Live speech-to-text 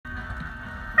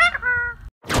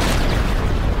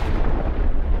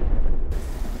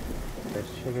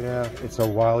it out. It's a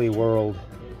Wally World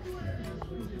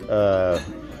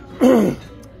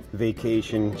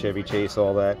vacation, Chevy Chase,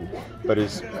 all that. But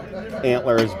his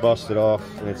antler is busted off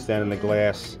and it's down in the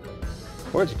glass.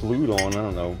 Or it's glued on, I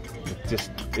don't know.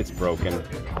 It's broken.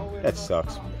 That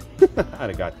sucks. I'd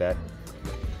have got that.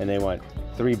 And they want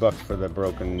 $3 for the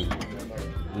broken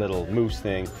little moose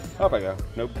thing. Off I go.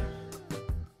 Nope.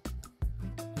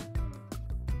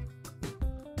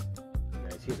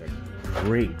 Guys, here's a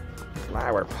great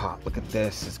flower pot. Look at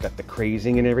this. It's got the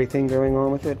crazing and everything going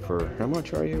on with it. For how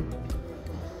much are you?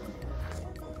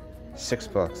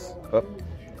 $6. Oh,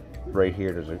 right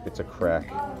here. It's a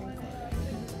crack,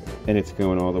 and it's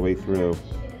going all the way through.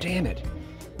 Damn it!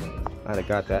 I'd have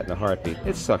got that in a heartbeat.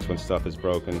 It sucks when stuff is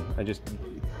broken.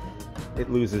 It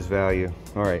loses value.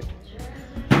 All right,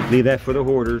 leave that for the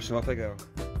hoarders. Off I go.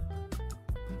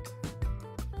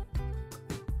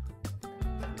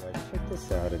 Check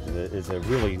this out. It is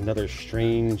another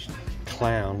strange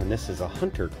clown, and this is a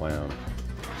hunter clown.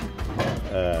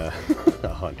 A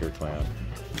hunter clown.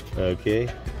 Okay.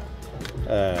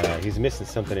 He's missing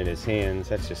something in his hands.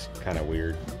 That's just kind of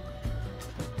weird.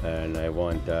 And I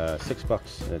want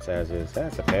 $6. That's as is.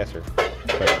 That's a passer.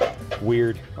 But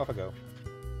weird. Off I go.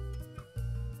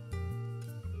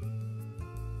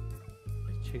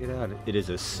 Check it out. It is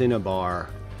a Cinnabar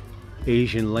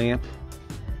Asian lamp.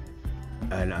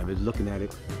 And I was looking at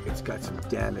it. It's got some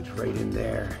damage right in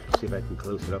there. See if I can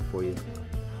close it up for you.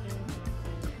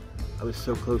 I was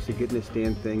so close to getting this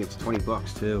damn thing. It's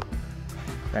 $20 too.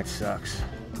 That sucks.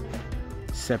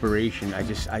 Separation. I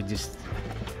just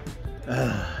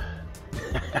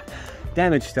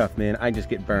damaged stuff, man. I just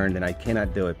get burned and I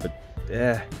cannot do it. But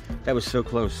that was so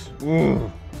close.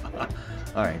 All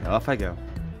right, off I go.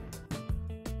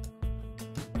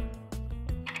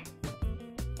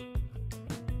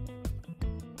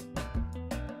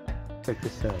 Check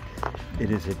this out.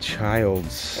 It is a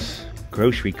child's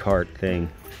grocery cart thing.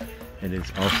 And it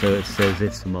says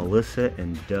it's Melissa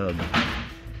and Doug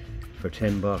for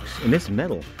 $10. And it's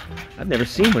metal. I've never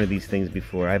seen one of these things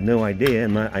before. I have no idea.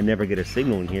 I never get a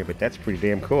signal in here, but that's pretty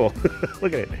damn cool.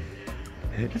 Look at it.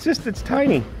 It's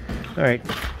tiny. All right.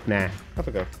 Nah. Off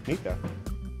I go. Neat though.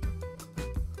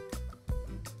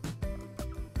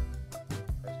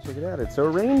 Check it out. It's a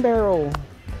rain barrel.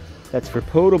 That's for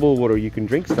potable water. You can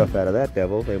drink stuff out of that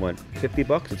devil. They want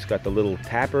 $50. It's got the little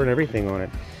tapper and everything on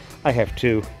it. I have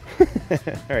 2. All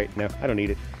right, no, I don't need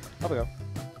it. Off I go.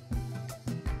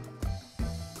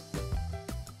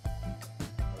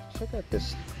 Check out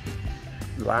this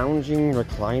lounging,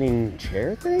 reclining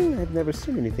chair thing. I've never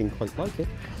seen anything quite like it.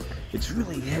 It's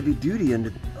really heavy duty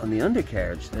on the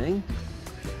undercarriage thing.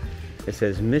 It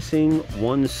says missing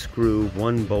 1 screw,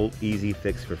 1 bolt, easy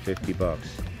fix for $50.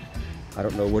 I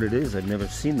don't know what it is. I've never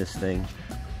seen this thing.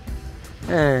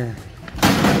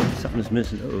 Something's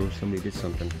missing. Oh, somebody did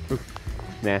something.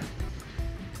 Nah.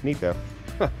 Neat though.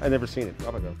 I've never seen it.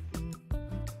 Off I go.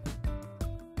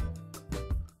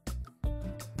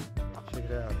 Check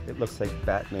it out. It looks like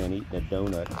Batman eating a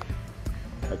donut.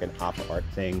 Like an op art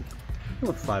thing. I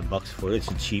want $5 for it.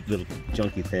 It's a cheap little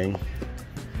junky thing.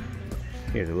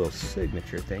 Here's a little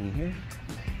signature thing here.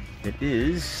 It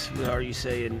is, what are you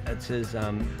saying? It says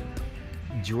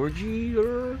Georgie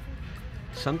or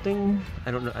something.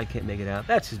 I don't know. I can't make it out.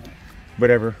 That's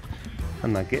whatever.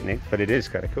 I'm not getting it, but it is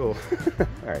kind of cool. All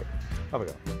right, off we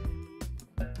go.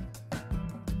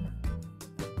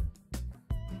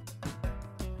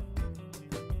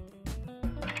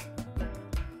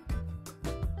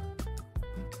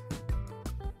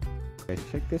 Guys,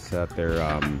 check this out. They're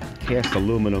cast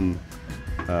aluminum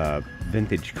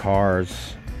vintage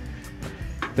cars.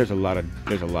 There's a lot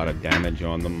of damage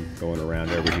on them going around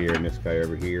over here, and this guy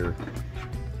over here.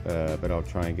 But I'll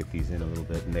try and get these in a little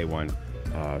bit, and they want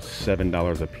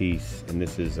 $7 a piece. And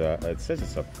this is it says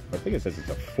it's a, I think it says it's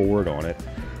a Ford on it.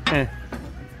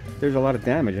 There's a lot of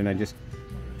damage, and I just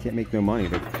can't make no money.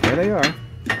 But there they are.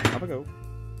 Off I go.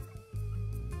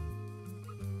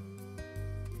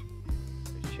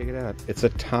 Check it out. It's a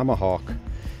Tomahawk.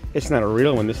 It's not a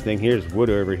real one. This thing here is wood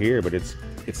over here, but it's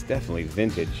definitely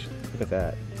vintage. Look at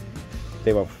that.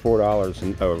 They want $4,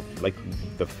 and like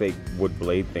the fake wood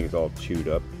blade thing's all chewed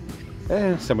up.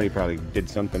 Somebody probably did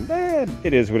something.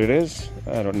 It is what it is.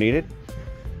 I don't need it,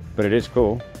 but it is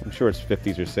cool. I'm sure it's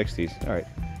 50s or 60s. All right,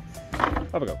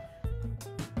 off I go.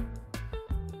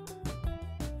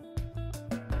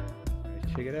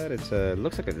 Check it out. It's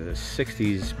looks like a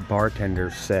 60s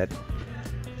bartender set.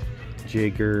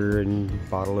 Jigger and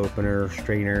bottle opener,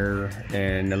 strainer,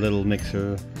 and a little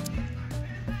mixer.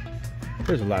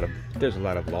 There's a lot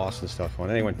of loss and stuff on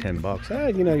it. They want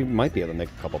 $10. You know, you might be able to make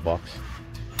a couple bucks.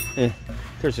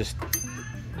 There's just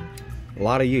A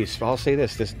lot of use. I'll say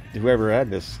this, whoever had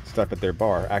this stuff at their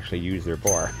bar actually used their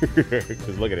bar.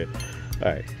 Because look at it.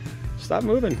 All right, stop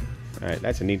moving. All right,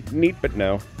 that's a neat, but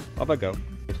no. Off I go.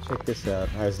 Check this out.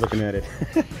 I was looking at it.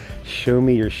 Show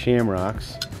me your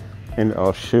shamrocks, and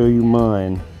I'll show you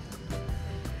mine.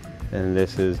 And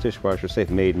this is dishwasher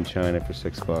safe, made in China for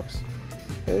 $6.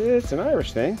 It's an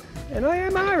Irish thing, and I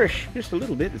am Irish, just a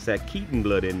little bit. It's that Keaton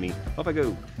blood in me. Off I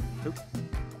go. Oop.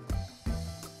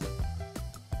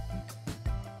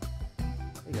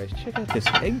 Hey guys, check out this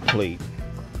egg plate.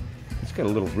 It's got a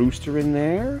little rooster in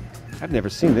there. I've never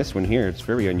seen this one here. It's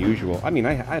very unusual. I mean,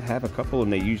 I'd have a couple,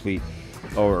 and they usually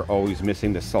are always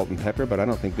missing the salt and pepper, but I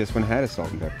don't think this one had a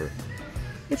salt and pepper.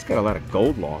 It's got a lot of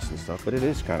gold loss and stuff, but it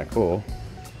is kind of cool.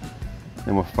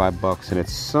 And with $5, and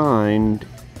it's signed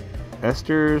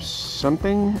Esther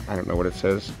something. I don't know what it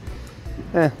says.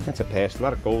 That's a pass. A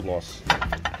lot of gold loss.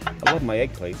 I love my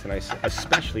egg plates, and I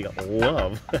especially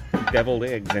love deviled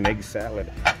eggs and egg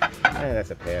salad.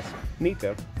 That's a pass. Neat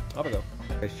though. Off I go.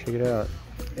 Guys, check it out.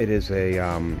 It is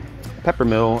a pepper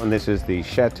mill, and this is the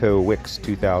Chateau Wix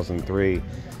 2003.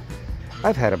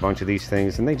 I've had a bunch of these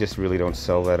things, and they just really don't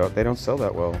sell that. They don't sell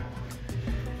that well.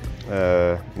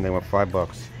 And they want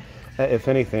 $5. If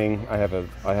anything, I have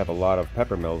a lot of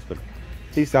pepper mills, but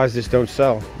these guys just don't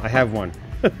sell. I have one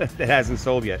that hasn't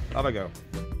sold yet. Off I go.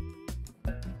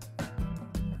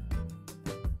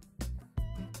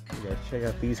 You guys, check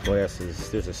out these glasses.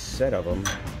 There's a set of them.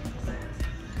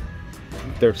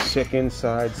 They're sick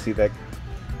inside. See that?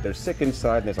 They're sick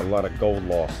inside, and there's a lot of gold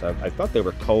loss. I thought they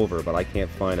were Culver, but I can't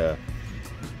find a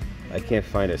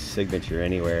signature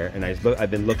anywhere. And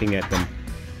I've been looking at them,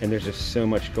 and there's just so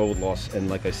much gold loss. And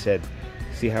like I said,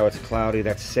 see how it's cloudy?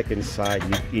 That's sick inside,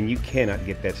 and you cannot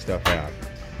get that stuff out.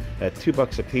 At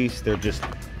 $2 a piece, they're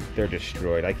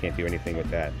destroyed. I can't do anything with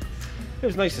that. It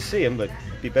was nice to see them, but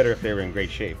it'd be better if they were in great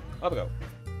shape. Off we go.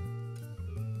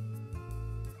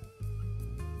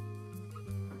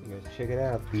 You guys, check it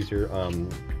out. These are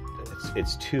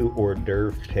it's 2 hors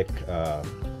d'oeuvre pick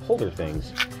holder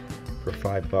things for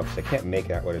 $5. I can't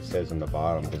make out what it says on the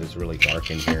bottom because it's really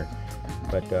dark in here.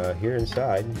 But here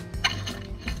inside,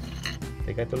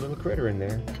 they got the little critter in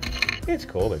there. It's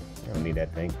cool, but I don't need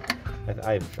that thing.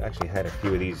 I've actually had a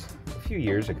few of these a few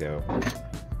years ago.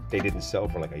 They didn't sell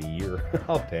for like a year.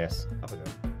 I'll pass. Off I go.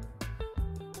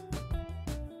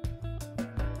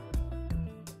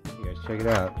 You guys, check it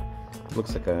out.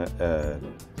 Looks like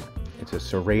it's a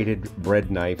serrated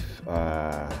bread knife.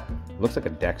 Looks like a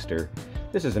Dexter.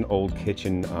 This is an old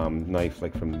kitchen knife,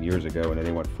 like from years ago, and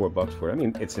they want $4 for it. I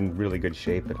mean, it's in really good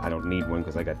shape, but I don't need one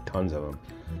because I got tons of them.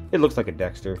 It looks like a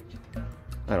Dexter.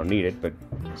 I don't need it, but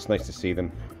it's nice to see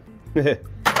them.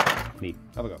 Neat.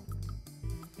 Off we go.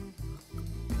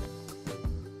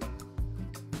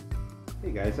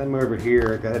 Hey guys, I'm over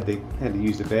here. I had to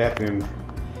use the bathroom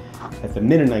at the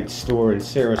Mennonite store in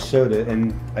Sarasota,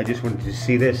 and I just wanted to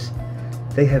see this.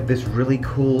 They have this really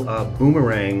cool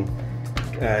boomerang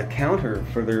counter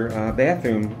for their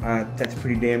bathroom. That's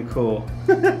pretty damn cool.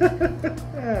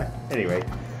 Anyway,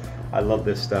 I love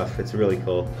this stuff. It's really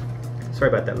cool. Sorry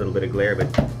about that little bit of glare,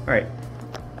 but all right,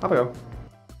 off I go.